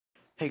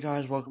Hey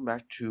guys, welcome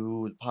back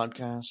to the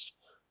podcast.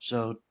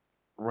 So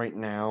right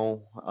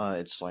now,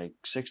 it's like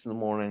 6 in the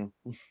morning.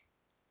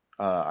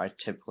 I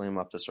typically am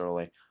up this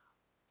early,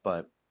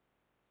 but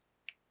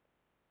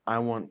I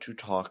want to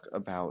talk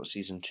about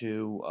season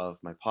 2 of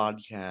my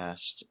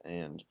podcast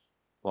and,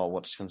 well,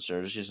 what's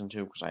considered season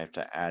 2 because I have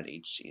to add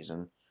each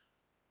season.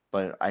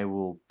 But I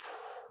will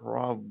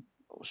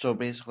so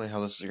basically how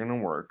this is going to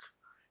work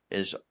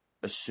is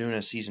as soon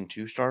as season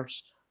 2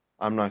 starts,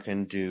 I'm not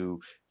going to do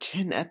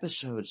 10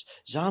 episodes,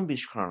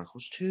 Zombies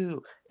Chronicles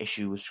 2,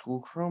 issue with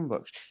school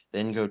Chromebooks,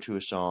 then go to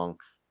a song,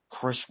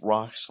 Chris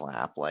Rock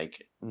Slap.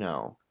 Like,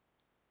 no.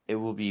 It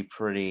will be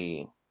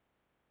pretty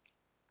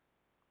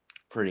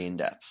in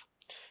depth.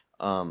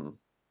 Um,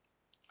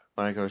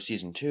 when I go to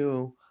season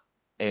 2,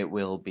 it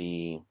will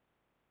be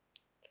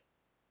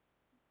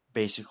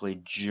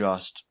basically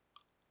just,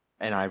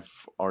 and I've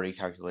already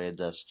calculated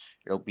this,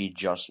 it'll be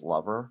just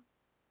Lover.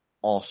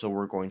 Also,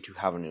 we're going to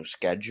have a new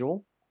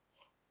schedule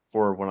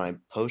for when I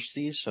post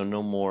these, so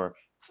no more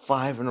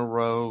 5 in a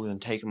row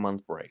and take a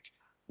month break.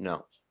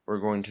 No, we're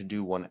going to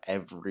do one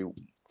every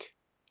week.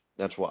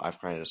 That's what I've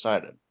kind of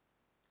decided.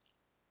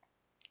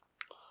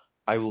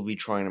 I will be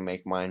trying to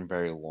make mine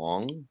very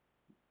long.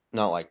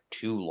 Not like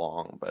too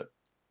long, but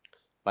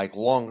like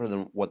longer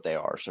than what they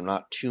are. So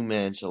not 2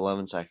 minutes,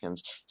 11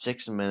 seconds,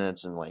 6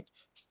 minutes, and like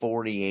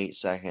 48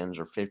 seconds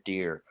or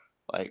 50 or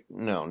like,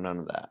 no, none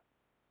of that.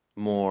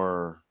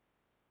 More,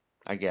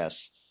 I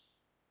guess,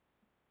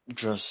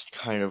 just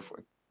kind of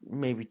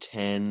maybe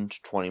 10 to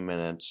 20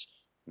 minutes,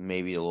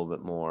 maybe a little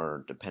bit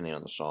more, depending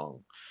on the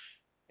song.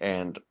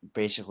 And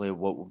basically,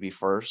 what will be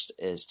first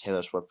is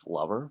Taylor Swift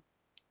Lover.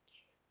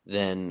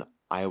 Then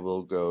I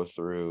will go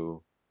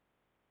through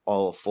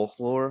all of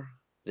Folklore,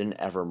 then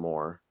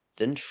Evermore,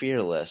 then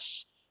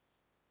Fearless,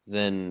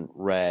 then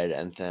Red,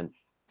 and then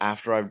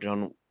after I've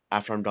done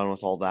after I'm done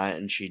with all that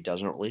and she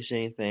doesn't release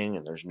anything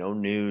and there's no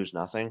news,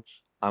 nothing,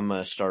 I'm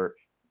gonna start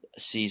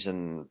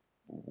season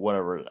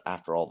whatever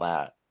after all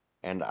that.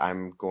 And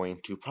I'm going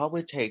to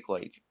probably take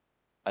like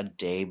a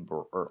day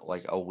or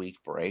like a week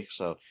break.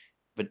 So,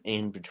 but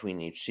in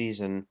between each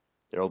season,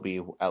 there'll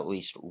be at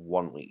least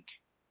 1 week.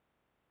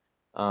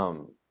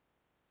 Um,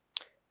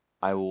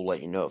 I will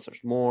let you know if there's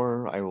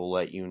more. I will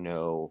let you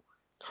know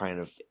kind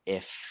of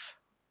if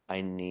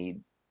I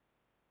need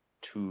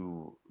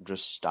to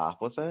just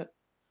stop with it,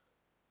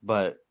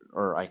 but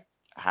or I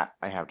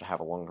have to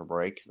have a longer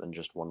break than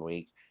just 1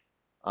 week.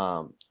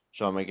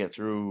 So I'm gonna get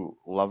through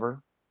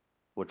Lover,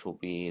 which will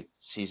be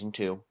season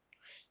 2.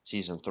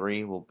 Season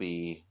 3 will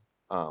be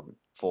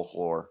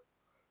Folklore,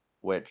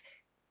 which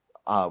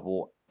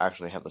will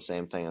actually have the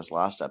same thing as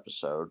last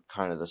episode,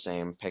 kind of the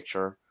same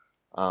picture.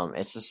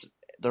 It's this.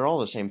 They're all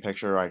the same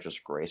picture. I just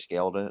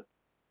grayscaled it.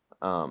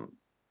 Um,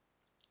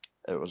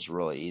 it was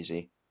really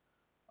easy.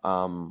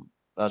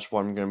 That's what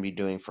I'm going to be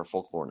doing for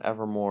Folklore and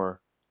Evermore.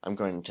 I'm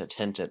going to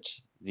tint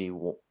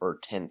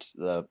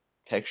the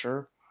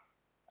picture,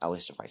 at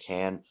least if I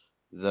can,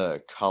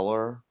 the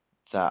color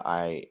that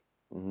I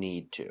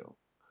need to.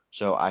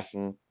 So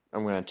I'm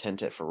going to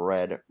tint it for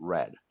red.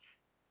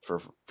 For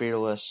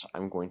Fearless,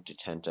 I'm going to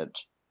tint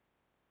it,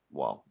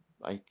 well,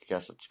 I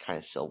guess it's kind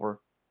of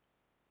silver.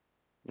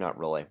 Not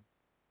really,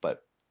 but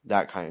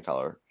that kind of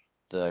color.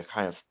 The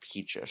kind of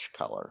peachish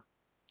color.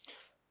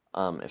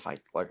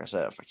 Like I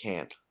said, if I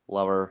can't.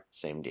 Lover,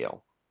 same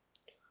deal.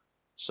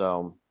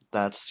 So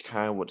that's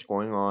kind of what's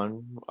going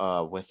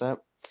on with it.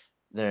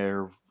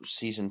 Their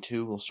season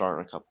 2 will start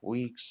in a couple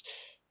weeks,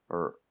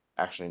 or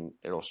actually,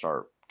 it'll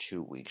start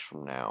 2 weeks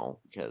from now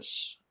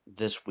because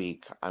this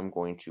week I'm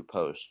going to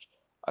post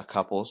a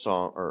couple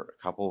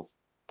of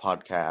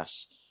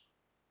podcasts,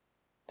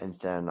 and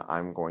then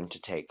I'm going to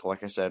take,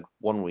 like I said,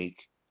 1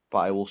 week. But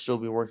I will still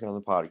be working on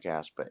the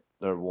podcast, but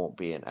there won't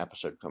be an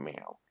episode coming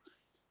out.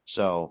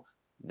 So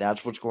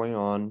that's what's going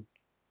on,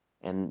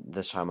 and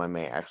this time I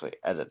may actually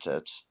edit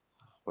it,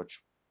 which,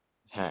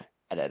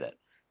 edit it,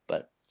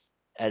 but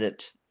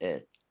edit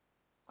it.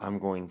 I'm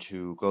going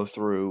to go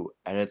through,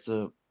 edit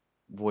the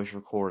voice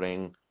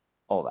recording,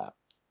 all that,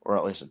 or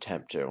at least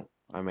attempt to.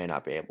 I may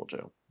not be able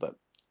to, but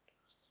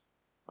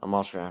I'm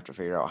also gonna have to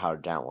figure out how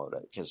to download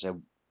it because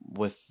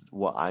with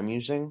what I'm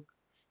using,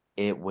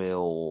 it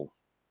will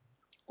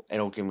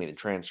it'll give me the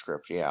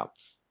transcript, yeah,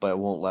 but it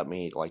won't let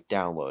me like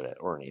download it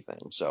or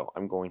anything. So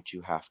I'm going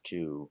to have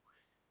to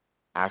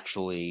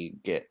actually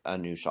get a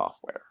new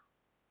software.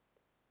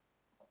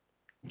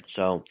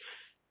 So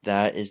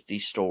that is the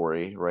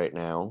story right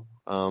now.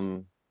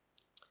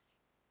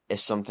 If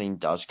something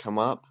does come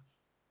up,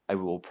 I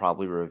will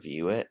probably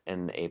review it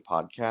in a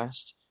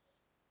podcast,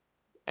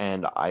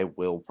 and I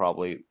will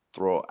probably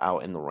throw it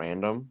out in the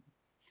random.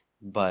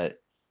 But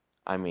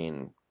I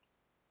mean,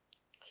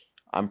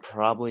 I'm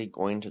probably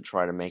going to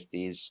try to make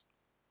these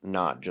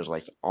not just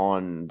like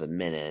on the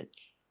minute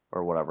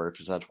or whatever,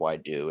 because that's what I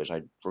do is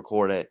I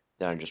record it,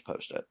 then I just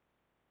post it.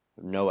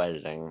 No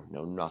editing,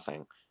 no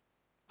nothing.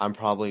 I'm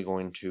probably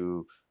going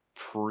to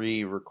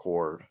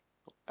pre-record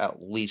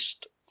at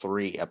least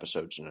 3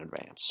 episodes in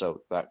advance,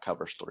 so that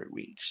covers 3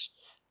 weeks.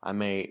 I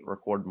may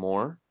record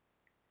more,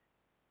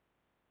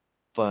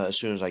 But as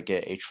soon as I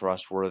get a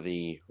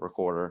trustworthy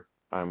recorder,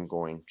 I'm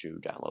going to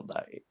download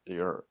that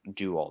or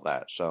do all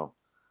that. So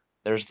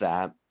there's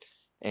that.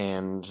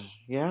 And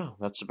yeah,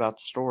 that's about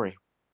the story.